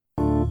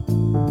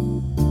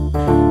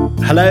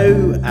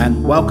Hello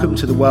and welcome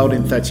to The World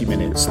in 30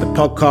 Minutes, the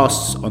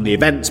podcasts on the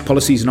events,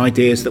 policies and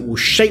ideas that will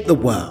shape the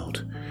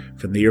world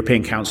from the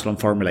European Council on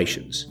Foreign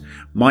Relations.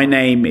 My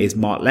name is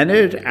Mark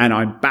Leonard and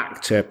I'm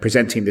back to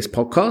presenting this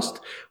podcast,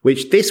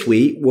 which this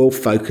week will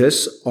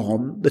focus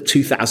on the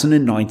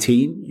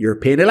 2019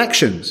 European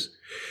elections.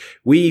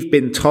 We've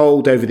been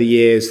told over the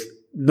years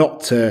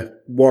not to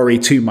worry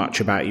too much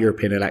about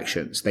European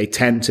elections. They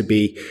tend to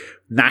be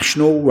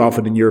national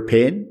rather than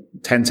European,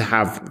 tend to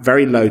have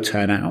very low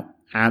turnout,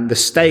 and the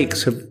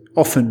stakes have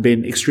often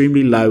been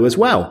extremely low as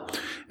well,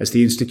 as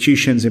the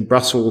institutions in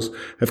Brussels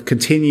have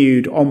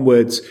continued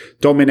onwards,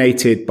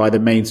 dominated by the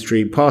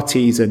mainstream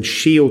parties and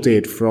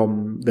shielded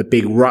from the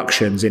big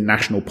ructions in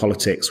national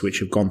politics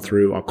which have gone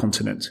through our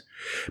continent.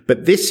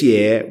 But this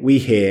year, we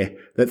hear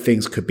that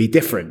things could be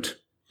different.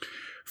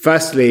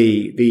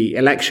 Firstly, the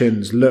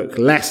elections look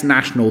less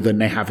national than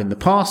they have in the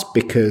past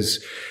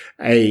because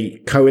a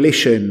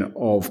coalition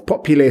of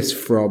populists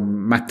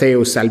from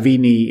Matteo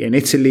Salvini in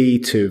Italy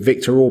to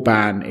Viktor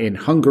Orban in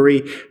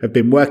Hungary have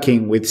been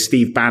working with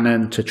Steve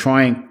Bannon to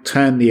try and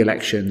turn the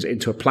elections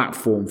into a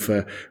platform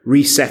for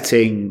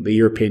resetting the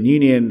European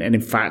Union and, in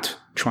fact,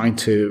 trying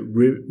to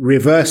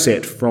reverse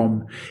it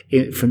from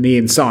the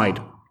inside.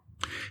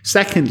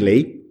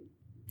 Secondly,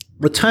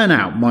 the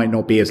turnout might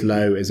not be as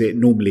low as it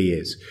normally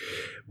is.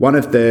 One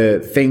of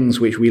the things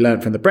which we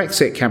learned from the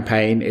Brexit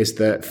campaign is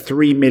that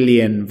 3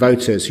 million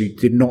voters who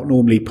did not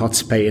normally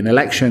participate in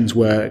elections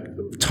were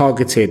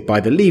targeted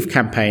by the Leave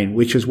campaign,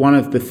 which is one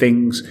of the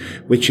things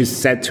which is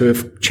said to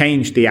have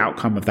changed the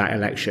outcome of that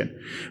election.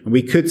 And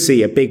we could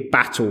see a big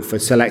battle for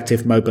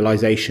selective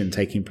mobilization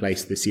taking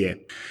place this year.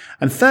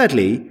 And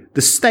thirdly,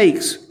 the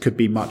stakes could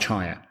be much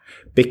higher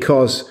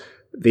because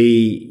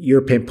the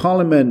European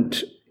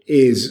Parliament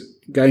is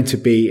going to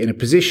be in a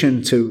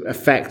position to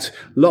affect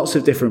lots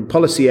of different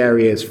policy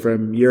areas,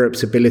 from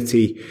Europe's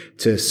ability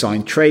to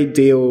sign trade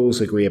deals,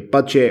 agree a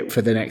budget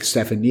for the next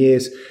 7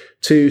 years,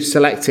 to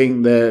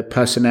selecting the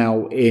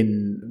personnel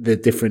in the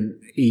different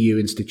EU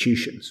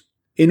institutions.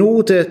 In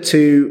order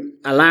to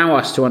allow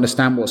us to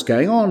understand what's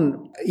going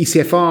on,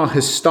 ECFR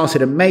has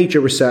started a major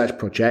research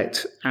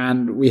project,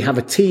 and we have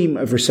a team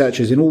of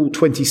researchers in all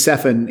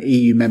 27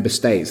 EU member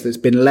states that's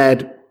been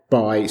led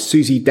by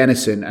Susie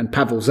Dennison and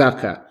Pavel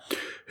Zelka,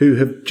 who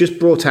have just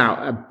brought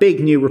out a big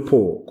new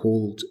report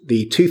called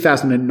the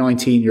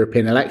 2019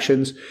 European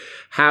Elections,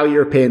 How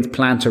Europeans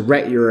Plan to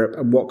Wreck Europe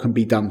and What Can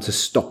Be Done to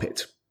Stop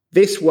It.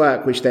 This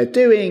work, which they're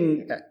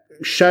doing,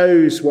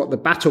 shows what the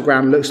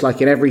battleground looks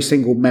like in every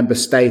single member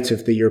state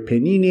of the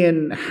European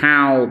Union,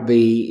 how the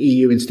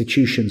EU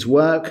institutions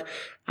work,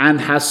 and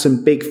has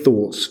some big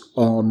thoughts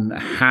on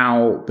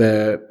how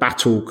the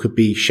battle could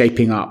be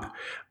shaping up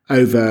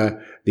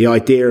over the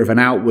idea of an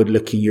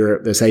outward-looking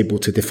Europe that's able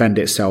to defend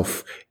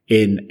itself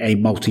in a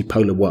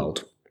multipolar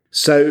world.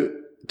 So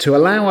to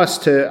allow us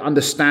to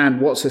understand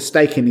what's at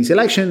stake in these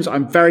elections,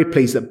 I'm very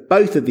pleased that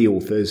both of the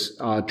authors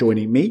are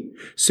joining me.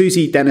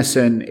 Susie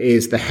Dennison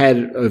is the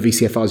head of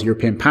ECFR's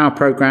European Power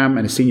Programme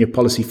and a senior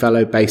policy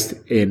fellow based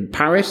in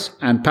Paris.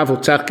 And Pavel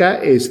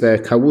Zelka is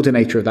the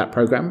coordinator of that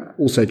programme,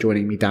 also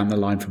joining me down the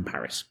line from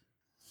Paris.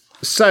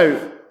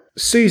 So,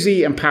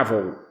 Susie and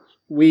Pavel,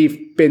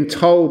 we've been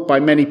told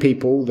by many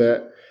people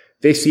that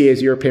this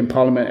year's European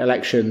Parliament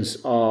elections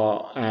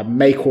are a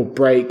make or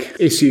break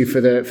issue for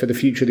the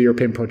future of the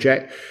European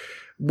project.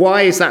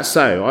 Why is that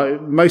so?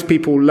 Most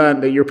people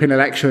learn that European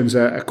elections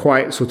are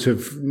quite sort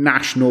of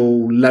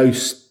national, low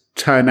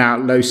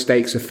turnout, low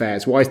stakes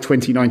affairs. Why is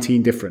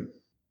 2019 different?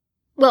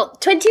 Well,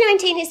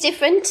 2019 is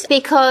different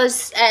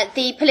because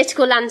the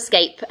political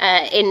landscape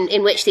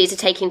in which these are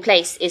taking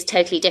place is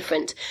totally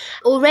different.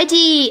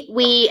 Already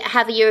we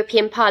have a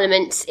European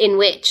Parliament in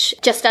which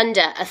just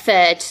under a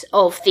third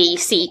of the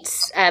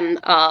seats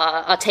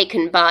are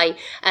taken by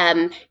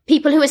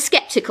people who are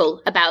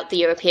sceptical about the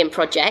European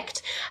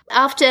project.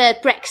 After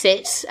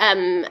Brexit,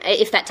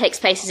 if that takes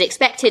place as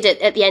expected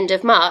at the end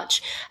of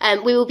March,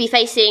 we will be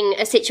facing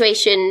a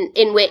situation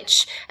in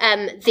which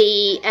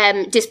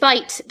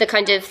despite the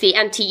kind of the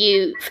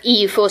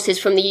anti-EU forces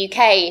from the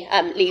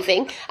UK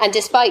leaving, and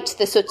despite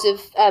the sort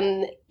of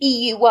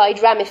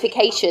EU-wide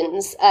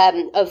ramifications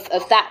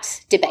of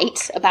that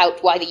debate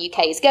about why the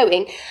UK is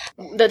going,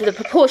 the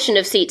proportion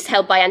of seats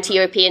held by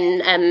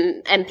anti-European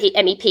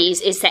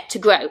MEPs is set to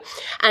grow.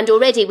 And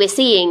already we're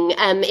seeing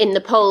in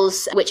the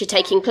polls which are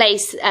taking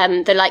place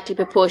the likely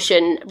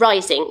proportion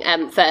rising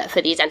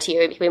for these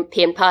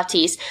anti-European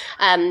parties,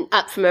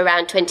 up from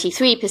around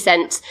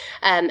 23%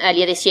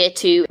 earlier this year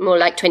to more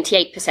like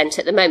 28%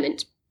 at the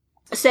moment.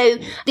 So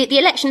the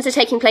elections are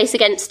taking place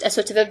against a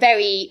sort of a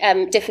very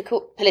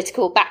difficult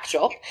political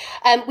backdrop.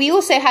 We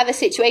also have a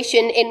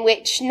situation in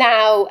which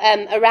now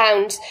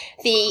around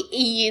the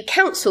EU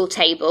Council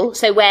table,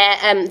 so where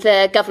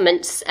the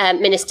governments,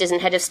 ministers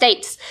and head of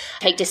states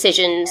take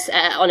decisions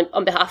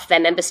on behalf of their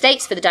member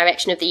states for the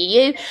direction of the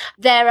EU,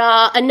 there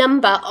are a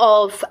number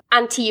of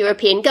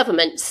anti-European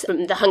governments,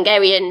 from the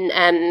Hungarian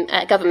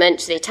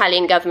government, the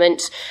Italian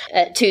government,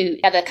 to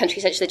other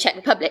countries such as the Czech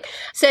Republic.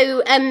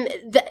 So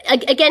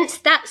against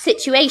against that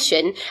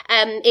situation,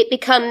 it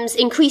becomes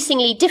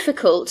increasingly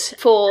difficult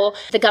for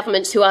the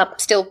governments who are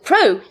still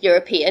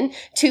pro-European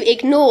to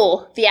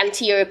ignore the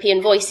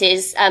anti-European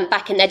voices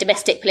back in their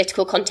domestic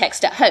political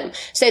context at home.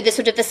 So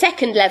the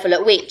second level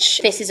at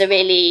which this is a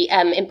really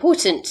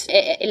important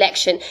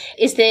election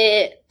is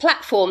the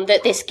platform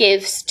that this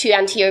gives to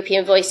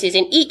anti-European voices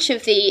in each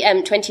of the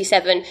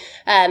 27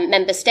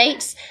 member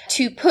states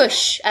to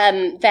push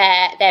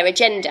their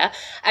agenda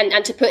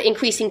and to put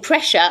increasing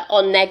pressure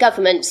on their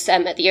governments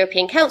at the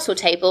European Council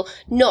table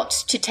not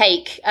to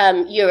take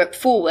Europe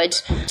forward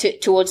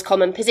towards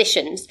common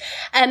positions.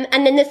 And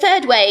then the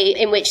third way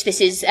in which this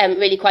is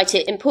really quite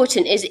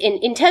important is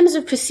in terms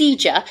of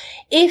procedure.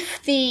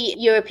 If the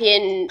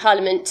European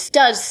Parliament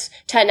does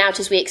turn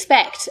out, as we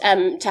expect,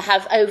 to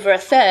have over a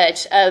third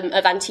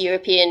of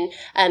anti-European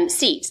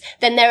seats,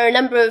 then there are a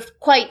number of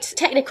quite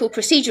technical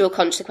procedural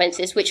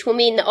consequences, which will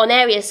mean that on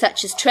areas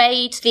such as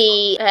trade,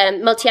 the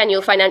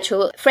multi-annual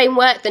financial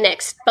framework, the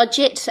next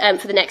budget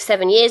for the next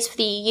 7 years for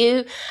the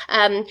EU,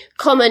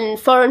 common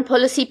foreign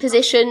policy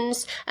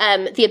positions,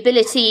 the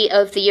ability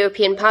of the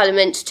European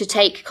Parliament to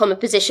take common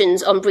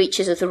positions on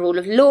breaches of the rule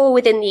of law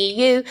within the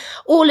EU,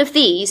 all of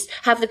these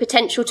have the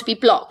potential to be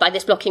blocked by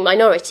this blocking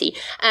minority,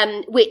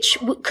 which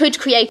could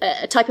create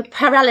a type of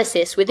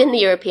paralysis within the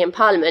European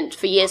Parliament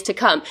for years to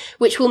come,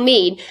 which will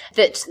mean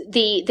that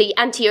the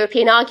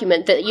anti-European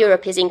argument that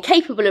Europe is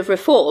incapable of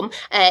reform,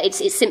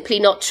 it's simply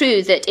not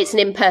true that it's an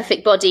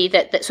imperfect body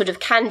that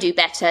can do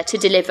better to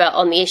deliver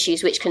on the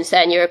issues which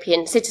concern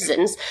European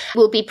citizens,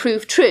 will be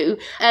proved true.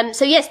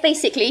 So yes,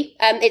 basically,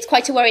 it's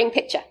quite a worrying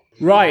picture.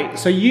 Right.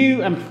 So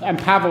you and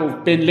Pavel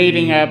have been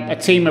leading a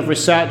team of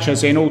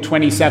researchers in all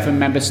 27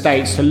 member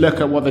states to look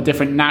at what the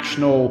different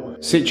national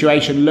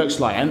situation looks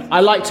like. And I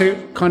like to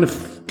kind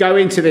of go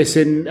into this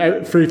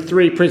through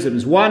three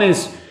prisms. One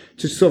is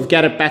to sort of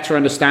get a better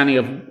understanding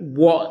of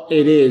what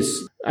it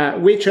is,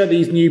 which are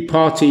these new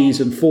parties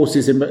and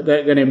forces that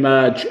are going to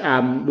emerge,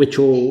 which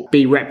will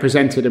be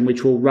represented and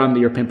which will run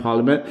the European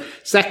Parliament.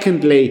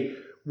 Secondly,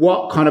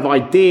 what kind of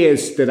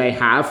ideas do they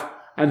have?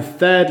 And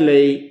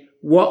thirdly,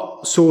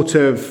 what sort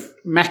of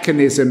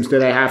mechanisms do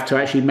they have to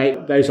actually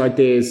make those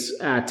ideas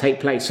take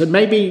place? So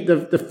maybe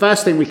the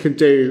first thing we could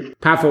do,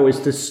 Pavel, is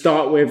to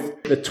start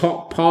with the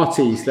top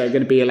parties that are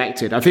going to be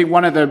elected. I think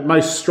one of the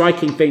most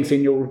striking things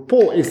in your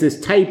report is this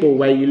table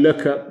where you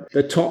look at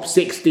the top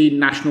 16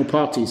 national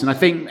parties. And I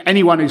think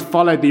anyone who's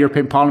followed the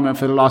European Parliament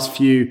for the last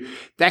few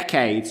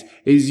decades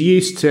is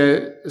used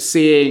to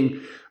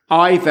seeing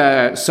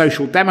either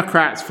Social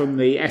Democrats from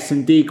the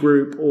S&D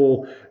group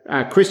or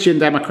Christian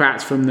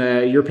Democrats from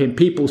the European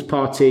People's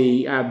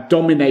Party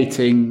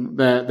dominating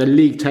the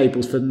league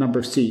tables for the number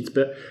of seats.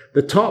 But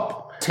the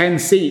top 10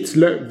 seats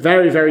look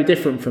very, very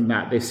different from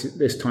that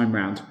this time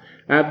round.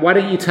 Why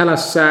don't you tell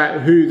us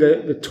who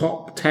the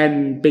top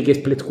 10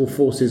 biggest political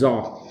forces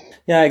are?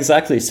 Yeah,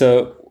 exactly.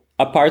 So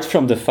apart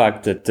from the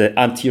fact that the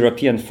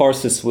anti-European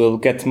forces will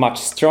get much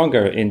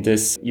stronger in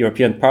this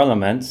European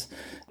Parliament,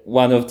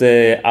 one of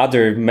the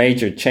other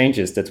major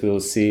changes that we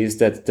will see is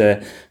that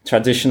the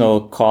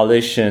traditional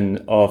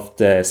coalition of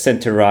the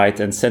center-right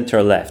and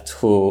center-left,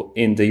 who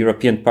in the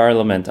European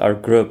Parliament are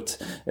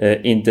grouped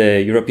in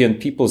the European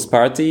People's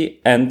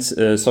Party and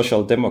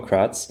Social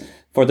Democrats,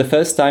 for the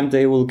first time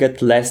they will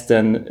get less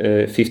than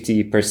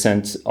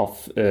 50%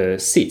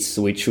 of seats,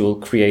 which will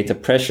create a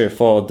pressure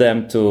for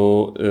them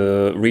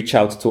to reach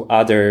out to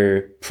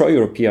other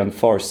pro-European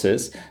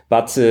forces.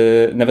 But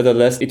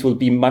nevertheless, it will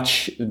be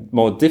much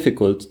more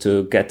difficult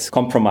to get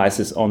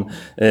compromises on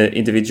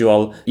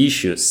individual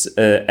issues.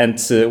 And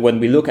when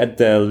we look at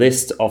the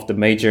list of the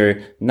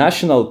major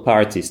national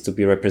parties to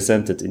be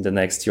represented in the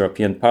next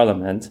European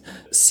Parliament,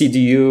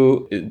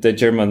 CDU, the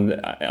German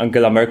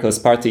Angela Merkel's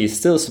party, is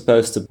still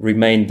supposed to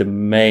remain the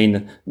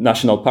main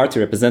national party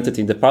represented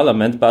in the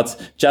parliament.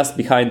 But just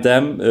behind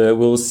them,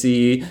 we'll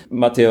see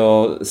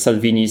Matteo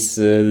Salvini's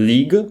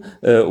League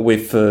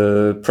with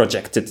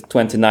projected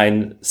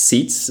 29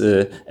 seats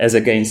as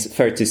against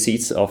 30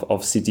 seats of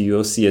CDU,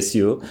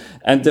 CSU.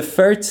 And the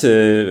third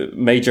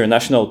major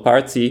national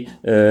party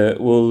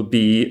will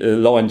be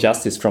Law and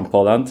Justice from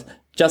Poland.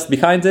 Just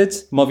behind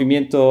it,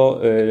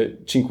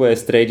 Movimento Cinque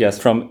Estrellas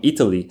from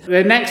Italy.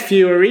 The next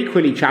few are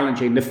equally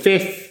challenging. The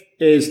fifth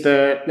is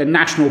the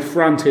National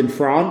Front in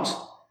France.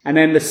 And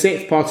then the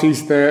sixth party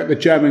is the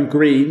German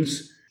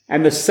Greens.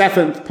 And the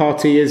seventh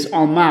party is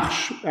En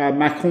Marche,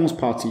 Macron's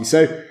party.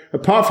 So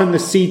apart from the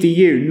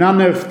CDU,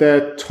 none of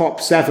the top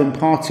seven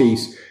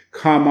parties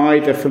come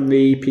either from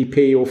the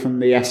EPP or from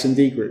the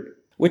S&D group.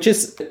 Which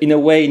is, in a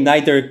way,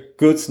 neither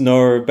good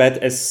nor bad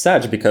as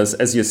such, because,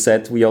 as you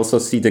said, we also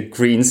see the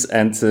Greens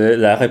and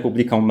La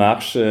République En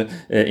Marche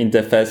in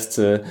the first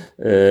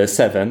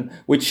seven,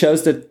 which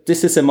shows that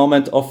this is a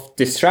moment of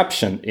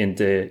disruption in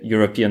the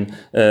European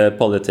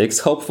politics.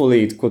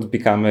 Hopefully, it could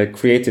become a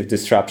creative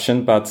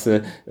disruption, but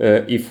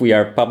if we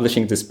are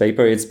publishing this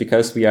paper, it's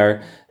because we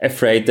are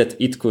afraid that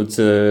it could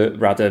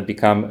rather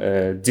become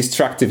a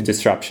destructive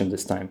disruption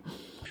this time.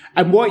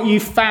 And what you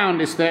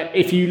found is that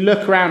if you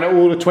look around at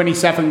all the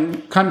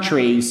 27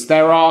 countries,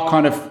 there are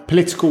kind of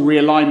political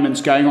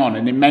realignments going on.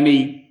 And in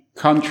many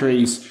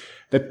countries,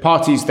 the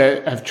parties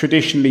that have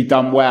traditionally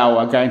done well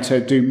are going to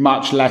do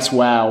much less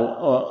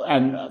well,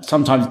 and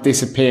sometimes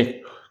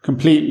disappear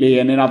completely,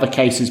 and in other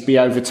cases be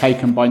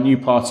overtaken by new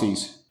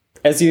parties.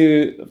 As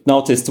you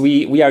noticed,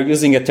 we are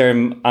using a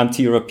term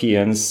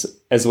anti-Europeans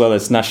as well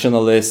as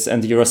nationalists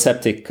and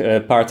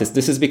Eurosceptic parties.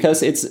 This is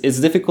because it's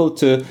difficult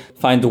to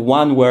find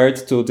one word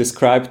to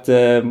describe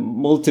the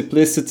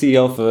multiplicity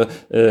of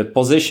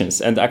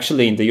positions. And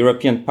actually in the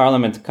European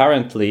Parliament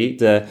currently,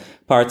 the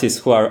parties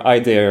who are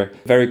either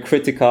very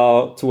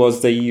critical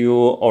towards the EU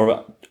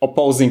or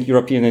opposing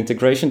European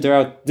integration, they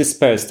are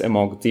dispersed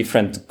among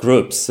different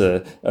groups.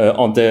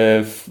 On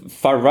the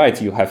far right,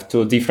 you have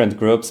two different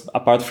groups.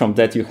 Apart from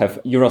that, you have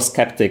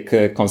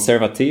Eurosceptic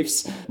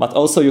conservatives, but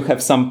also you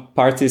have some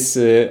parties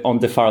on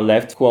the far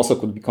left who also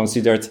could be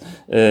considered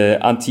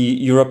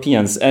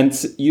anti-Europeans. And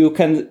you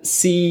can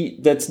see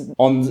that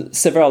on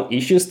several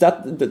issues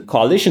that the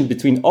coalition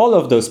between all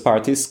of those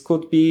parties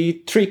could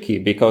be tricky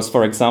because,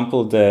 for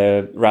example,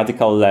 the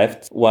radical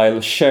left,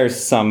 while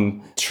shares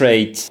some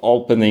trade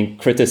opening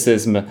criticism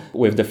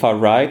with the far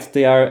right,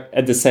 they are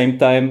at the same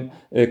time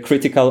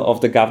critical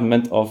of the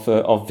government of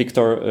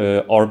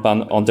Viktor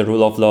Orban on the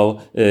rule of law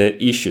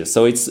issues.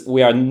 So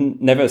we are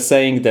never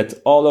saying that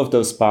all of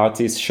those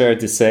parties share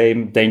the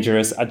same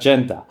dangerous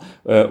agenda.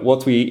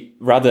 What we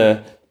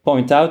rather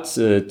point out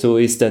to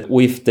is that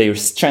with their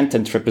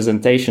strengthened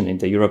representation in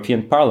the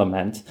European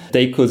Parliament,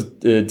 they could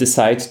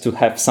decide to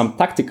have some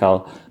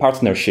tactical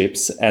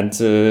partnerships and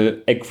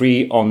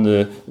agree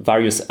on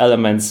various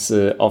elements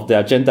of the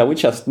agenda,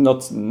 which are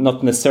not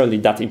necessarily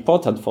that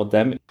important for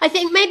them. I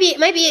think maybe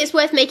it's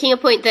worth making a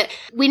point that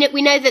we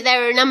know that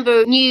there are a number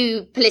of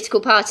new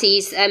political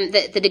parties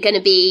that are going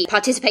to be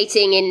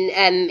participating in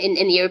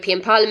the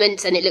European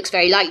Parliament, and it looks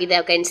very likely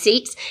they'll gain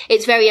seats.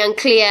 It's very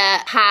unclear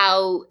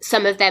how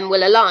some of them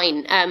will align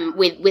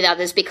with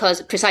others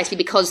precisely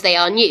because they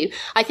are new.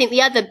 I think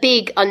the other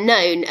big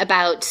unknown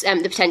about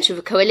the potential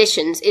for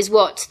coalitions is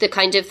what the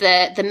kind of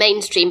the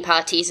mainstream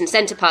parties and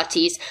centre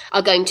parties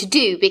are going to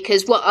do,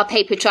 because what our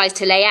paper tries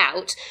to lay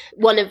out,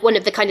 one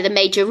of the kind of the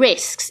major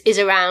risks is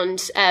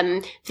around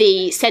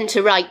the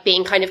centre-right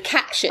being kind of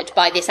captured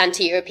by this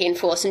anti-European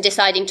force and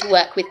deciding to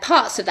work with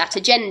parts of that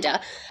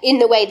agenda in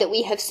the way that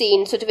we have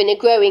seen sort of in a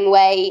growing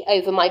way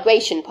over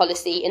migration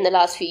policy in the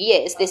last few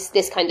years,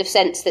 this kind of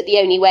sense that the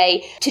only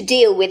way to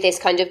deal with this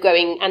kind of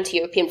growing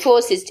anti-European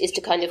force is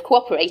to kind of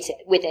cooperate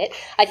with it.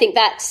 I think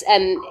that's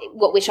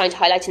what we're trying to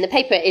highlight in the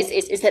paper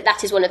is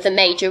that is one of the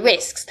major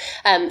risks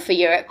for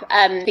Europe,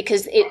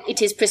 because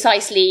it is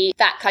precisely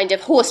that kind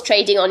of horse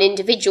trading on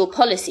individual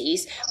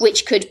policies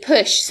which could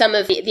push some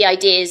of the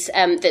ideas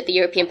that the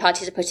European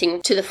parties are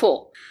putting to the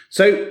fore.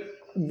 So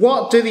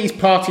what do these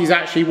parties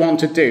actually want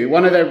to do?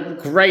 One of the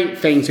great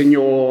things in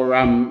your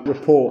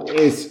report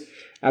is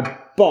a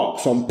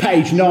box on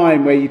page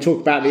 9 where you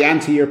talk about the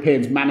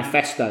Anti-Europeans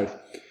Manifesto.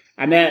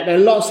 And there are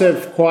lots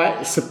of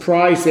quite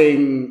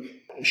surprising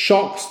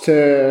shocks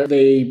to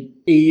the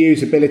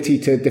EU's ability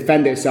to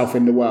defend itself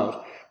in the world,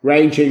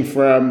 ranging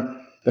from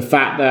the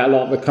fact that a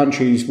lot of the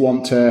countries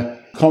want to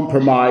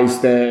compromise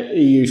the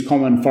EU's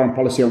common foreign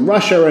policy on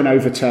Russia and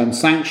overturn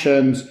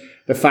sanctions,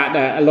 the fact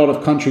that a lot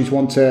of countries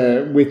want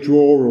to withdraw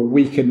or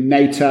weaken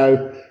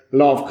NATO. A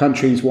lot of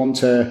countries want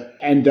to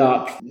end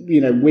up,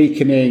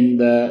 weakening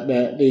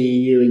the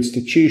EU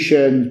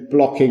institutions,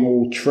 blocking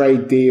all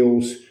trade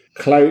deals,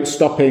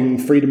 stopping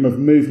freedom of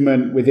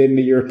movement within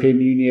the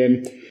European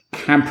Union,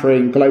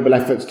 hampering global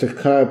efforts to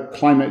curb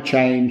climate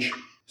change,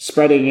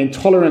 spreading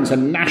intolerance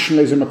and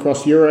nationalism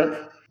across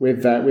Europe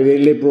with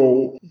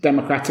illiberal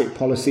democratic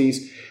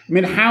policies. I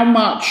mean, how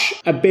much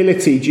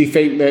ability do you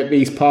think that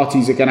these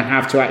parties are going to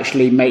have to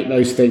actually make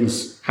those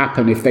things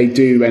happen if they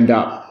do end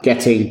up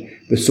getting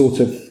the sort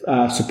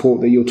of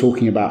support that you're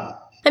talking about?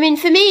 I mean,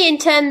 for me, in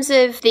terms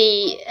of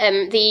the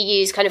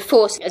EU's kind of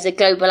force as a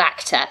global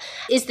actor,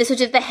 is the sort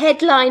of the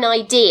headline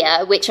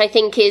idea, which I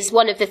think is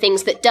one of the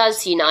things that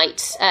does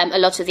unite a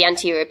lot of the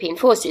anti-European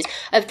forces,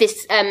 of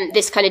this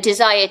kind of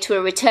desire to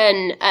a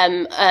return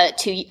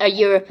to a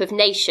Europe of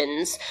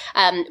nations,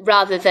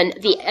 rather than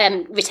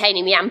the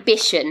retaining the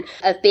ambition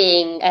of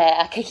being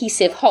a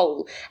cohesive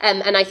whole.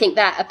 And I think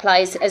that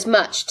applies as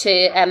much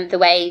to the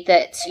way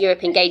that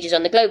Europe engages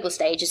on the global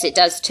stage as it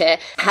does to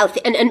health,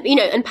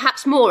 and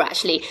perhaps more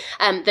actually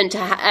than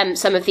to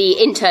some of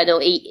the internal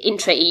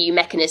intra-EU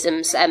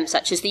mechanisms,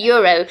 such as the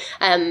euro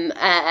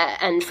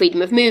and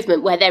freedom of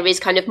movement, where there is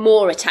kind of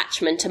more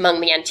attachment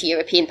among the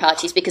anti-European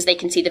parties because they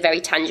can see the very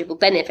tangible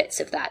benefits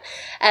of that.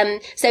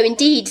 So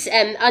indeed,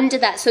 under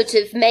that sort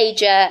of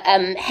major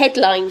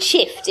headline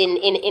shift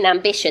in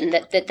ambition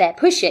that they're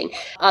pushing,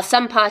 are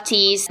some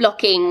parties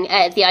blocking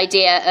the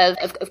idea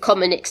of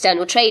common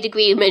external trade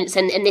agreements,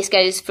 and this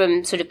goes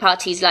from sort of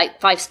parties like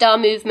Five Star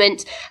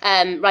Movement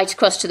right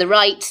across to the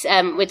right,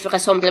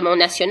 Rassemblement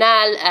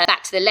National,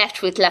 back to the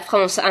left with La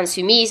France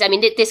Insoumise. I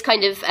mean, this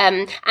kind of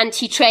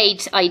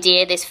anti-trade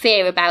idea, this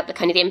fear about the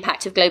kind of the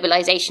impact of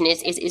globalization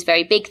is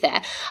very big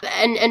there.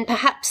 And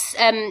perhaps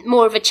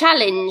more of a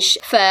challenge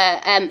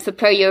for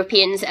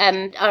pro-Europeans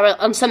are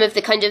on some of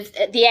the kind of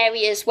the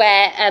areas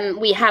where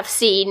we have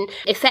seen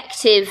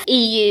effective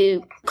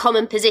EU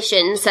common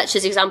positions, such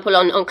as example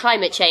on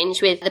climate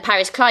change with the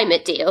Paris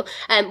Climate Deal,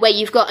 where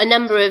you've got a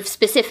number of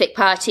specific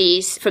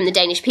parties, from the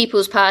Danish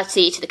People's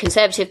Party to the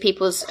Conservative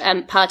People's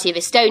Party of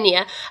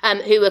Estonia,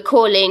 who are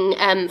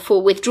calling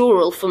for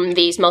withdrawal from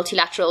these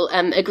multilateral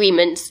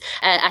agreements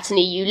at an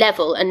EU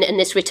level, and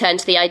this return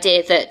to the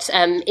idea that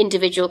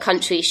individual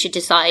countries should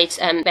decide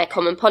their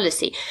common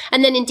policy.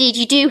 And then indeed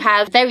you do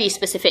have very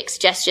specific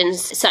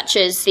suggestions, such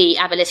as the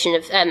abolition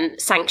of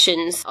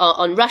sanctions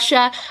on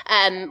Russia,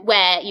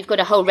 where you've got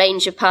a whole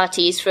range of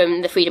parties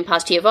from the Freedom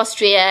Party of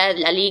Austria,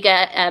 La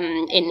Liga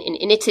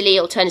in Italy,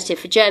 Alternative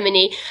for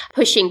Germany,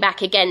 pushing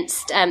back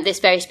against this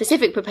very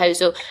specific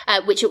proposal,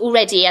 which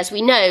already, as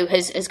we know,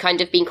 has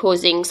kind of been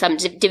causing some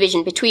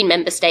division between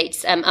member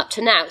states up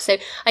to now. So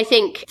I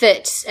think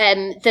that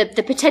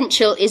the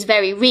potential is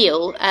very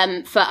real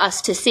for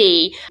us to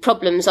see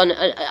problems on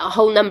a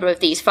whole number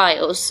of these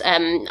files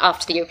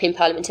after the European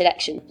Parliament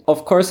election.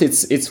 Of course,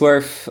 it's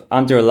worth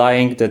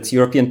underlying that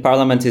European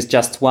Parliament is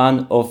just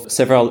one of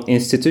several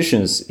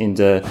institutions in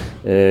the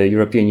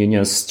European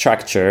Union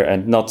structure,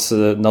 and not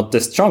the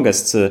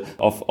strongest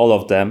of all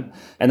of them.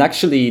 And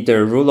actually,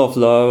 the rule of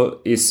law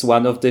is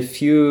one of the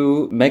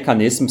few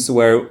mechanisms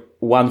where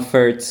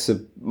 1/3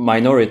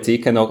 minority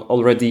can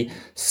already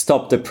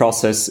stop the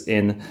process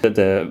in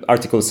the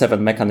Article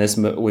 7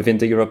 mechanism within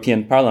the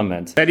European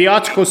Parliament. So the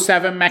Article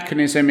 7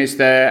 mechanism is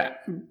the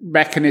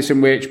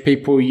mechanism which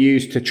people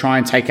use to try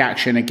and take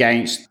action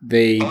against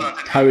the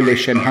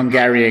Polish and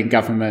Hungarian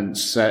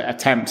government's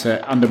attempt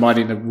at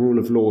undermining the rule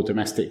of law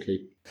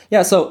domestically.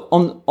 Yeah, so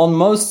on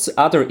most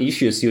other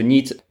issues, you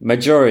need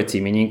majority,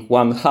 meaning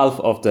 1/2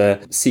 of the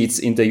seats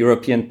in the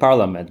European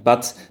Parliament.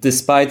 But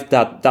despite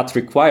that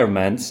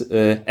requirement,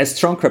 a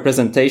strong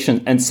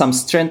representation and some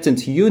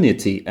strengthened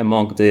unity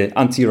among the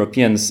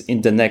anti-Europeans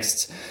in the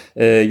next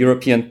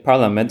European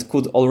Parliament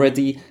could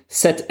already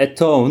set a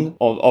tone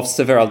of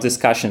several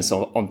discussions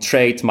on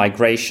trade,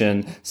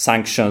 migration,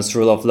 sanctions,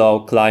 rule of law,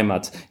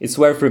 climate. It's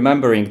worth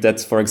remembering that,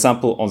 for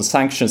example, on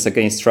sanctions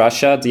against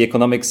Russia, the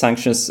economic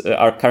sanctions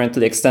are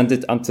currently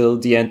extended until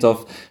the end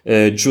of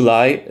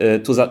July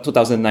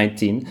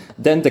 2019.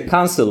 Then the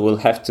Council will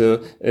have to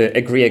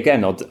agree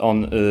again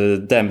on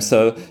them.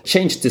 So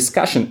changed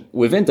discussion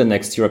within the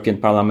next European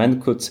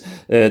Parliament could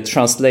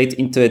translate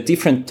into a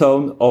different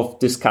tone of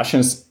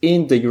discussions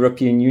in the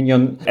European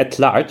Union at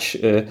large,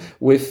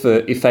 with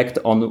effect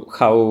on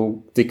how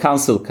the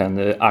Council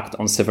can act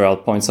on several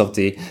points of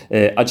the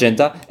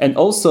agenda. And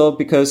also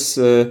because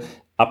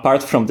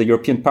apart from the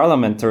European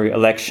parliamentary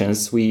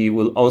elections, we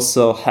will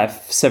also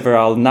have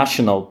several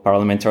national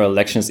parliamentary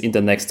elections in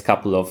the next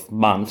couple of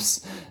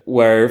months,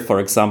 where, for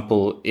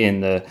example,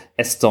 in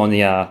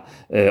Estonia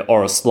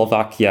or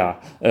Slovakia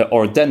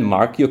or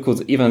Denmark, you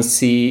could even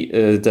see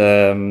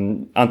the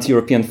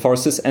anti-European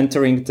forces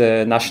entering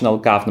the national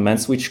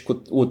governments, which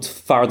would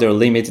further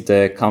limit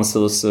the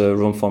Council's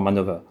room for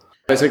maneuver.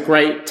 There's a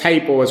great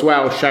table as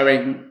well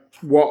showing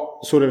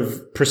what sort of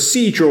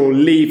procedural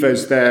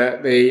levers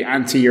the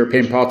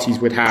anti-European parties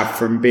would have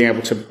from being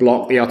able to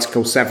block the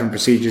Article 7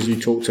 procedures you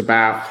talked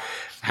about,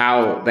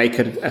 how they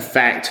could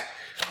affect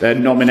the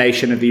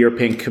nomination of the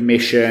European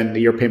Commission,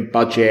 the European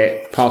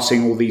budget,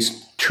 passing all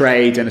these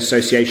trade and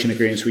association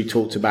agreements we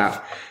talked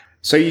about.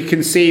 So you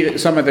can see that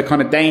some of the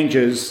kind of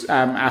dangers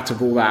out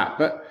of all that.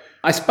 But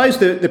I suppose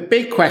the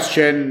big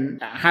question,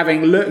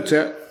 having looked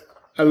at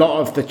a lot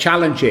of the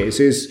challenges,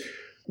 is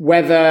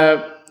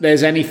whether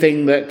there's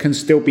anything that can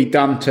still be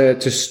done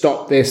to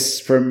stop this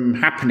from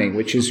happening,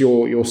 which is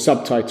your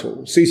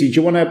subtitle. Susie, do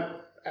you want to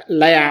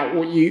lay out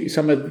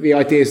some of the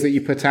ideas that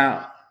you put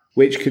out,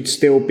 which could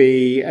still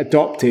be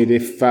adopted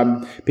if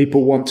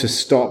people want to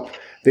stop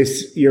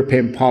this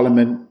European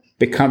Parliament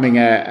becoming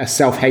a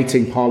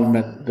self-hating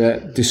parliament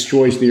that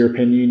destroys the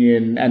European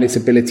Union and its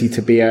ability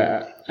to be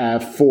a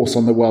force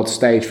on the world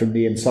stage from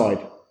the inside?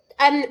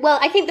 Well,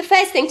 I think the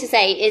first thing to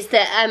say is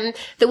that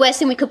the worst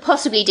thing we could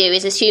possibly do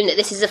is assume that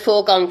this is a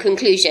foregone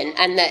conclusion,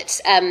 and that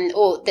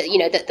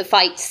that the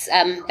fight's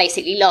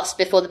basically lost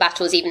before the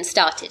battle's even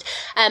started.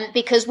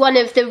 Because one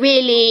of the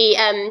really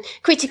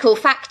critical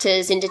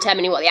factors in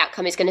determining what the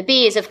outcome is going to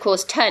be is, of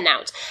course,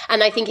 turnout.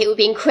 And I think it would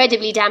be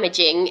incredibly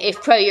damaging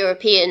if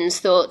pro-Europeans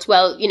thought,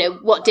 well,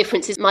 what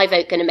difference is my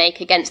vote going to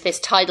make against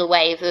this tidal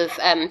wave of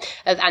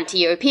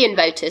anti-European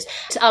voters?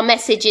 Our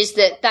message is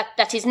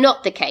that is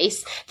not the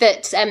case.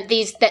 That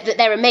that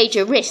there are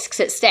major risks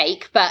at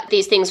stake, but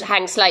these things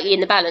hang slightly in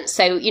the balance.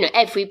 So,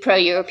 every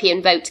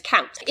pro-European vote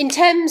counts. In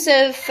terms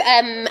of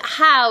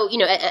how,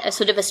 a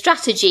sort of a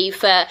strategy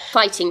for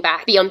fighting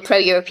back beyond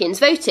pro-Europeans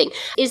voting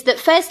is that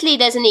firstly,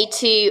 there's a need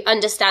to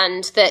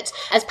understand that,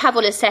 as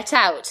Pavel has set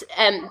out,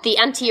 the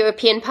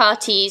anti-European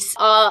parties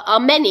are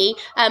many,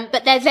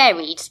 but they're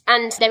varied,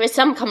 and there is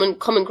some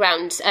common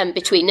ground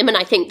between them. And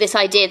I think this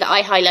idea that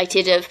I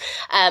highlighted of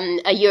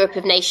a Europe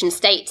of nation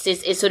states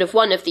is sort of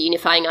one of the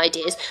unifying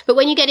ideas. But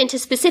when you get into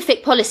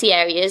specific policy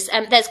areas,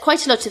 there's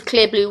quite a lot of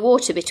clear blue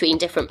water between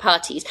different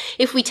parties.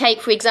 If we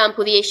take, for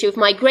example, the issue of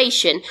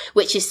migration,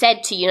 which is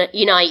said to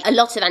unite a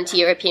lot of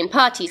anti-European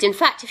parties, in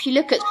fact, if you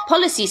look at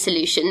policy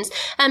solutions,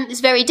 it's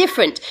very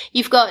different.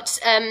 You've got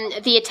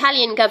the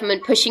Italian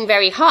government pushing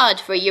very hard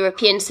for a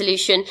European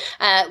solution,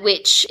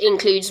 which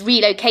includes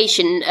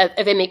relocation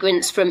of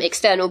immigrants from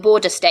external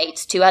border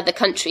states to other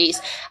countries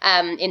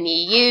in the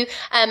EU.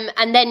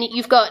 And then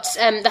you've got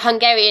the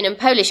Hungarian and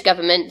Polish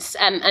governments,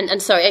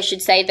 and sorry, I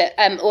should say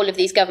that all of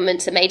these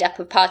governments are made up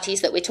of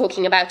parties that we're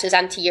talking about as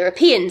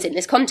anti-Europeans in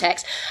this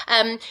context,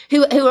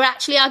 who are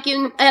actually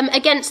arguing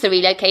against the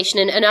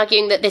relocation and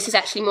arguing that this is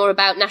actually more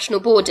about national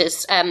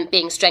borders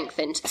being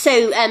strengthened.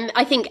 So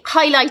I think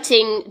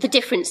highlighting the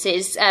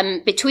differences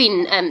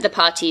between the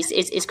parties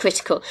is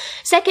critical.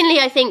 Secondly,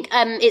 I think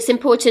it's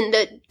important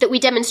that we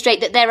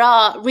demonstrate that there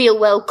are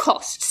real-world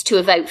costs to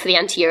a vote for the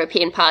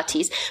anti-European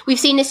parties. We've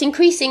seen this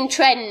increasing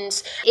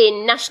trend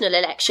in national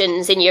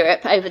elections in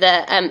Europe over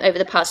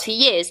the past few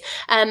years,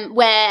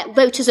 where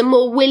voters are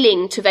more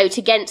willing to vote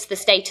against the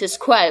status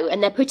quo,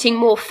 and they're putting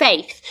more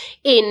faith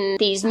in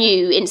these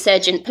new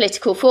insurgent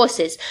political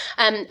forces.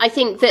 I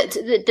think that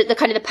the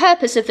kind of the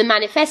purpose of the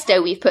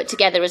manifesto we've put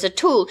together as a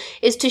tool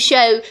is to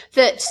show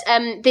that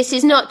this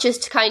is not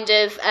just kind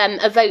of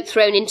a vote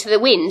thrown into the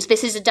wind.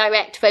 This is a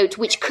direct vote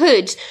which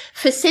could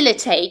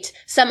facilitate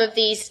some of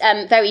these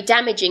very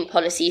damaging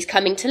policies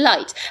coming to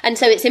light. And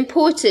so it's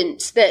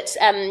important that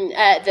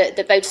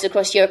the voters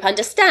across Europe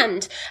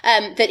understand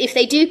that if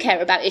they do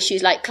care about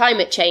issues like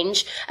climate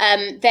change,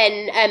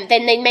 then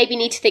they maybe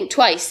need to think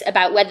twice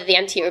about whether the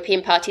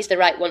anti-European party is the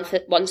right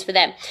ones for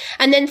them.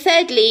 And then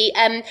thirdly,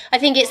 I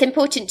think it's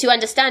important to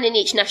understand in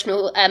each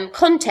national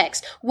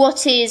context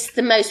what is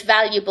the most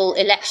valuable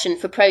election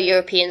for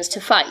pro-Europeans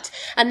to fight.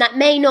 And that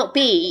may not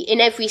be in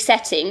every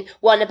setting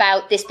one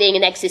about this being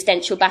an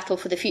existential battle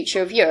for the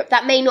future of Europe.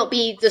 That may not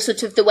be the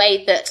sort of the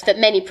way that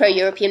many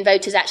pro-European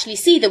voters actually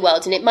see the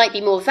world, and it might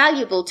be more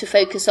valuable to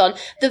focus on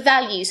the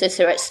values that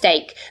are at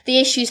stake, the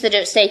issues that are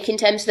at stake in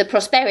terms of the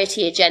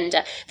prosperity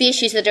agenda, the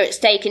issues that are at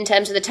stake in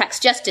terms of the tax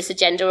justice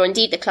agenda, or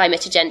indeed the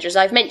climate agenda, as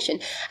I've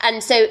mentioned.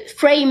 And so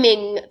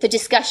framing the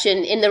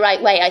discussion in the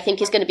right way, I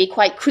think, is going to be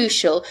quite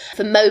crucial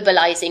for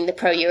mobilising the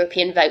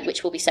pro-European vote,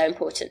 which will be so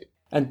important.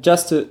 And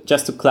just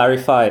to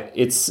clarify,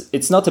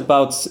 it's not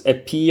about a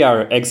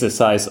PR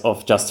exercise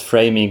of just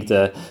framing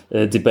the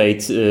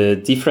debate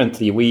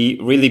differently. We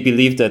really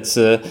believe that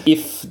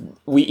if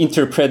we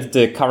interpret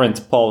the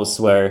current polls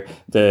where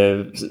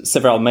the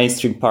several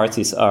mainstream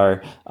parties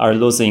are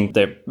losing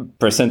their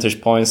percentage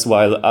points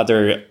while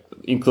other,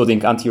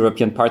 including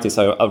anti-European parties,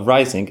 are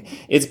rising,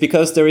 it's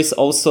because there is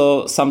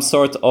also some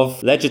sort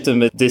of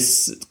legitimate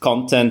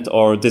discontent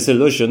or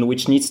disillusion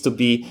which needs to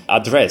be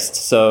addressed.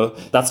 So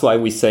that's why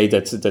we say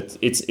that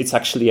it's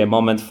actually a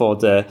moment for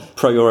the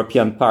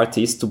pro-European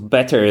parties to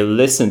better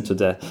listen to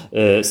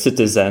the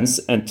citizens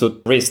and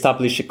to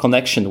reestablish a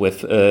connection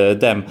with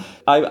them.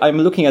 I'm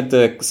looking at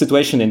the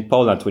situation in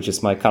Poland, which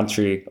is my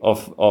country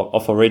of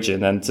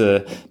origin,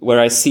 and where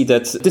I see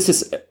that this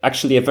is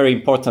actually a very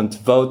important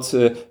vote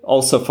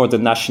also for the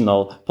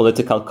national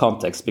political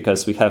context,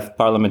 because we have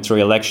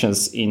parliamentary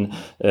elections in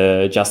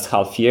just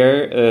half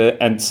year,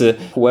 and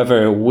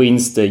whoever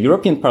wins the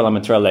European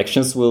parliamentary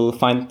elections will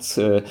find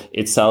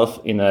itself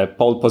in a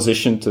pole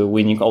position to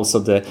winning also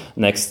the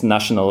next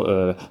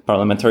national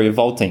parliamentary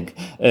voting.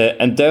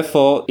 And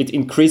therefore it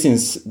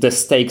increases the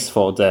stakes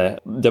for the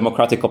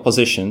democratic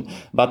opposition.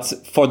 But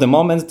for the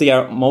moment, they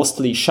are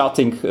mostly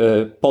shouting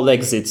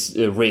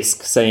Polexit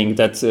risk, saying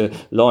that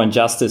Law and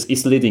Justice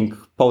is leading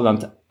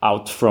Poland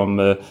out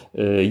from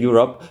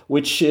Europe,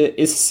 which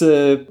is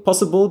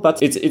possible,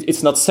 but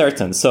it's not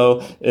certain.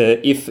 So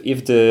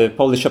if the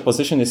Polish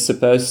opposition is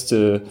supposed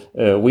to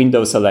win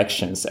those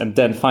elections and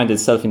then find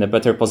itself in a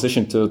better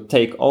position to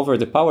take over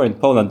the power in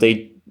Poland,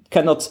 they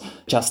cannot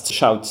just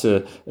shout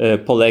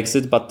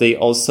Polexit, but they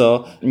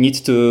also need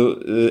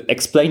to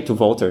explain to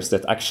voters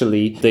that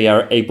actually they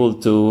are able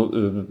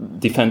to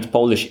defend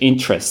Polish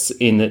interests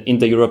in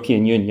the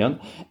European Union,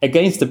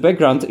 against the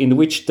background in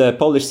which the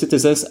Polish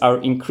citizens are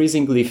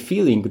increasingly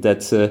feeling that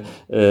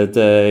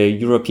the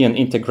European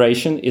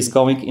integration is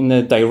going in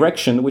a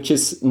direction which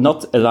is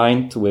not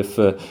aligned with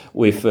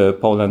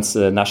Poland's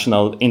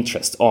national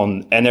interest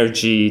on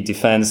energy,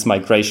 defense,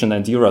 migration,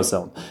 and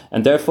Eurozone.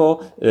 And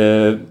therefore,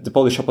 the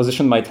Polish opposition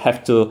might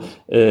have to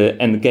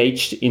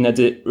engage in a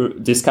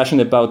discussion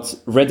about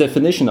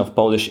redefinition of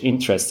Polish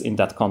interests in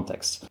that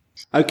context.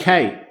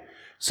 Okay,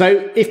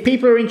 So if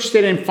people are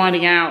interested in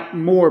finding out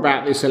more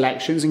about these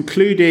elections,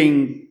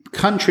 including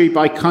country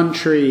by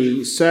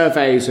country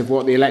surveys of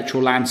what the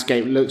electoral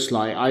landscape looks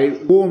like, I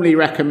warmly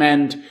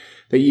recommend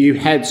that you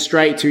head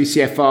straight to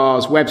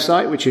ECFR's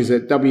website, which is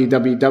at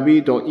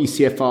www.ecfr.eu.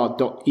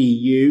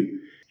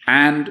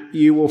 And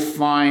you will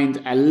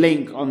find a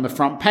link on the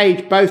front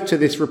page, both to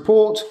this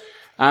report,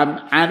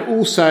 and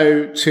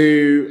also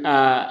to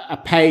a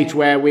page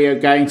where we are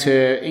going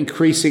to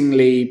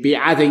increasingly be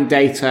adding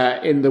data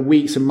in the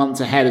weeks and months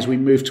ahead as we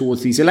move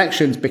towards these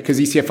elections, because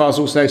ECFR has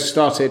also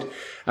started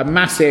a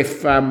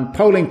massive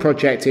polling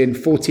project in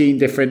 14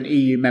 different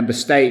EU member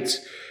states,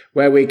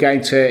 where we're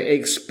going to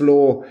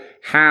explore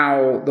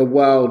how the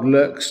world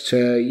looks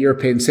to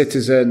European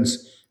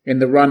citizens in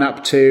the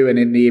run-up to and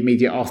in the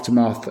immediate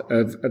aftermath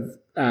of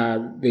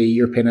the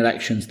European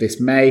elections this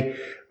May.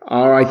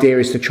 Our idea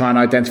is to try and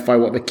identify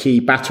what the key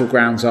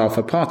battlegrounds are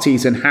for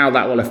parties and how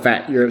that will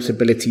affect Europe's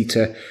ability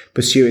to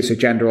pursue its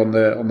agenda on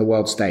the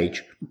world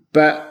stage.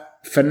 But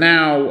for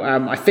now,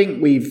 I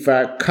think we've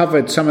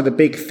covered some of the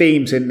big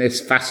themes in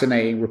this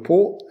fascinating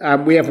report.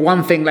 We have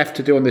one thing left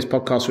to do on this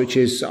podcast, which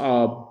is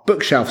our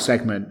bookshelf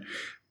segment.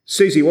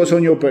 Susie, what's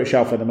on your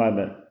bookshelf at the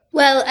moment?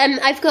 Well,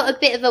 I've got a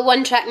bit of a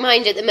one-track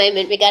mind at the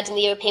moment regarding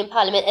the European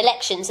Parliament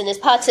elections, and as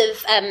part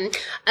of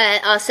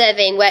our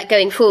surveying work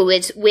going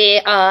forward, we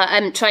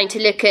are trying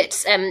to look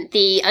at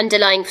the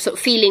underlying sort of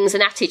feelings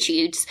and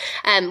attitudes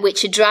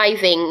which are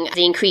driving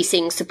the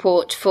increasing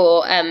support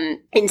for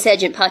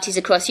insurgent parties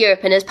across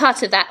Europe. And as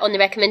part of that, on the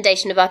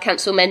recommendation of our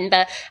council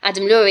member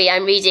Adam Lurie,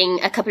 I'm reading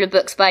a couple of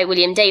books by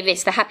William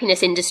Davis, The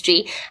Happiness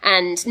Industry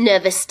and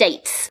Nervous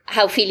States,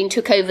 How Feeling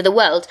Took Over the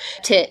World,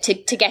 to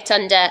get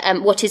under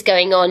what is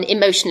going on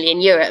emotionally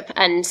in Europe,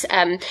 and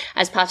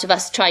as part of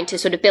us trying to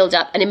sort of build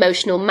up an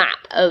emotional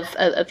map of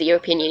the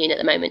European Union at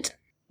the moment.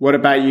 What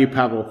about you,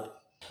 Pavel?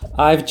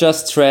 I've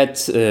just read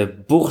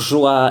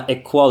Bourgeois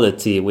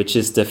Equality, which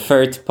is the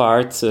third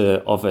part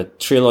of a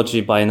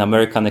trilogy by an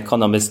American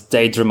economist,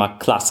 Deirdre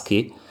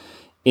McCluskey,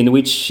 in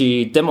which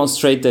she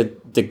demonstrated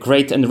the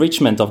great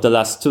enrichment of the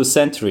last 2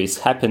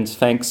 centuries happened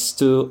thanks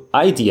to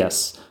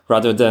ideas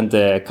rather than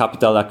the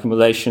capital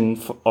accumulation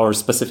or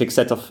specific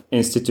set of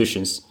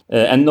institutions.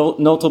 And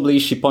notably,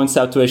 she points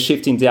out to a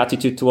shift in the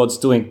attitude towards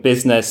doing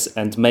business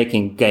and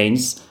making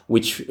gains,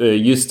 which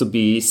used to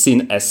be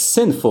seen as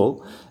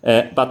sinful,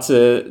 but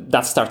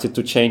that started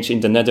to change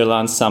in the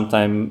Netherlands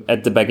sometime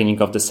at the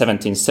beginning of the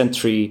 17th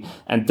century,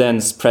 and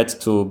then spread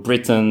to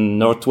Britain,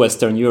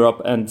 Northwestern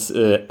Europe, and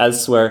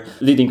elsewhere,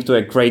 leading to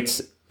a great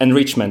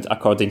enrichment,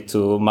 according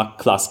to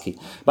McCluskey.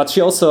 But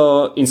she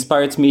also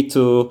inspired me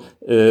to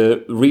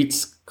read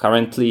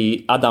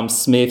currently Adam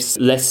Smith's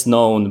less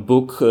known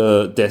book,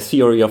 The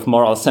Theory of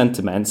Moral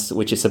Sentiments,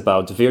 which is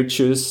about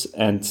virtues,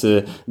 and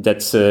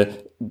that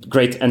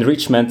great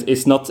enrichment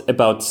is not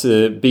about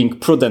being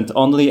prudent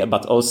only,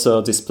 but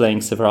also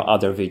displaying several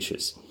other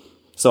virtues.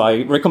 So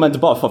I recommend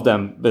both of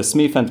them,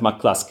 Smith and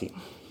McCluskey.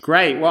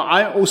 Great. Well,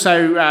 I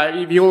also,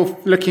 if you're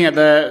looking at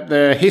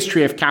the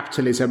history of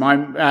capitalism,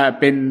 I've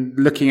been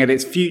looking at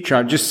its future.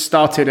 I've just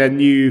started a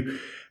new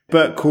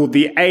book called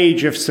The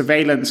Age of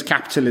Surveillance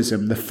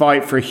Capitalism, The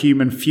Fight for a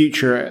Human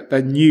Future,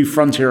 The New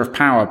Frontier of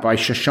Power by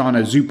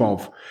Shoshana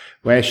Zuboff,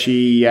 where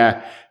she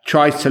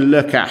tries to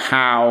look at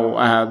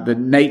how the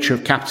nature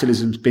of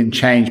capitalism has been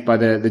changed by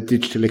the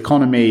digital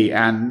economy,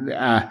 and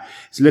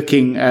is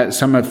looking at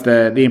some of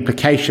the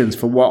implications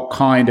for what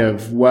kind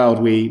of world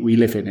we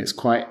live in. It's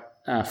quite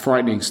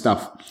frightening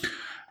stuff.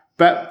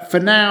 But for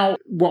now,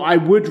 what I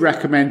would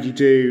recommend you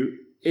do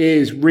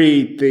is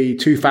read the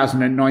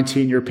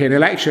 2019 European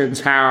elections,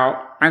 how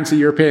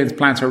anti-Europeans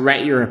plan to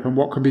wreck Europe and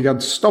what can be done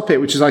to stop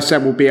it, which, as I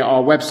said, will be at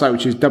our website,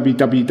 which is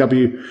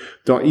www.ecfr.eu.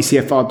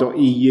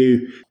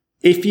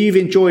 If you've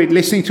enjoyed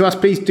listening to us,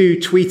 please do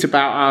tweet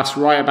about us,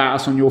 write about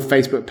us on your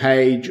Facebook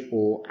page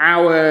or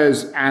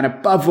ours. And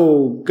above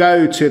all,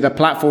 go to the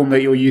platform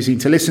that you're using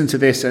to listen to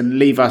this and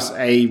leave us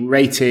a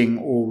rating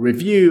or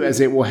review, as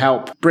it will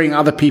help bring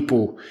other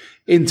people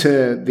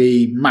into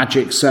the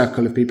magic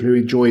circle of people who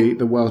enjoy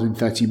the world in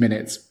 30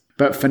 minutes.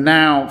 But for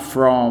now,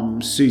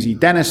 from Susie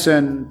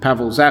Dennison,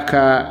 Pavel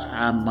Zaka,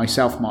 and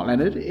myself, Mark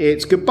Leonard,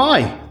 it's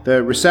goodbye.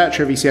 The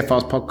researcher of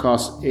ECFR's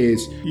podcast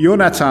is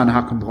Jonathan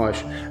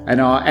Hackenbroich, and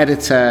our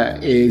editor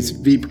is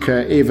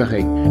Wiebke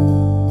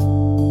Evering.